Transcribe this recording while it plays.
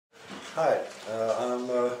Hi, I'm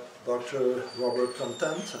Dr. Robert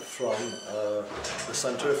Content from the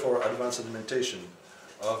Center for Advanced Implementation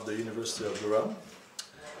of the University of Durham,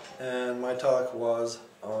 and my talk was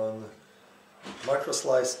on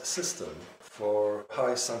microslice system for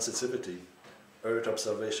high sensitivity Earth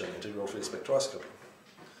observation integral field spectroscopy.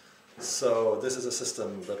 So this is a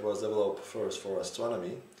system that was developed first for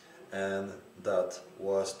astronomy, and that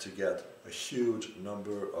was to get a huge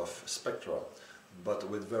number of spectra, but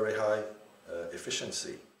with very high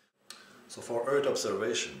efficiency. So for Earth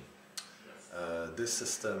observation, this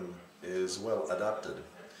system is well adapted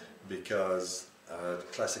because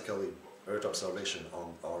classically Earth observation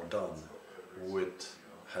are done with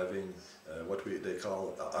having what they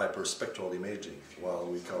call hyperspectral imaging, while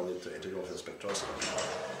we call it integral field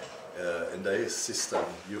spectroscopy. In this system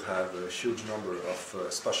you have a huge number of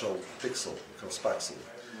special pixels, called spaxel,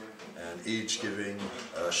 and each giving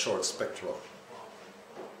a short spectra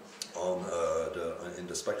in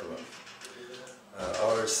the spectrum.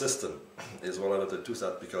 Our system is well adapted to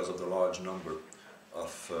that because of the large number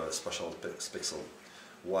of special pixels,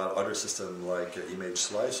 while other systems like image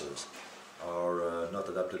slicers are not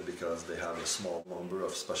adapted because they have a small number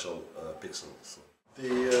of special pixels.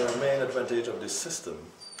 The main advantage of this system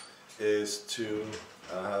is to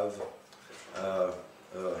have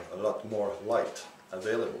a lot more light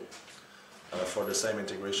available for the same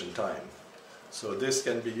integration time. So this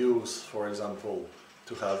can be used, for example,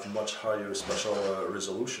 to have much higher spatial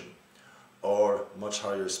resolution, or much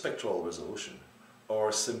higher spectral resolution,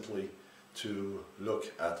 or simply to look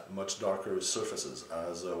at much darker surfaces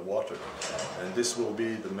as water. And this will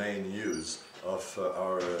be the main use of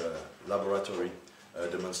our laboratory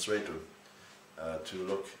demonstrator, to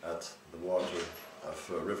look at the water of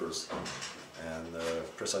rivers and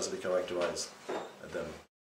precisely characterize them.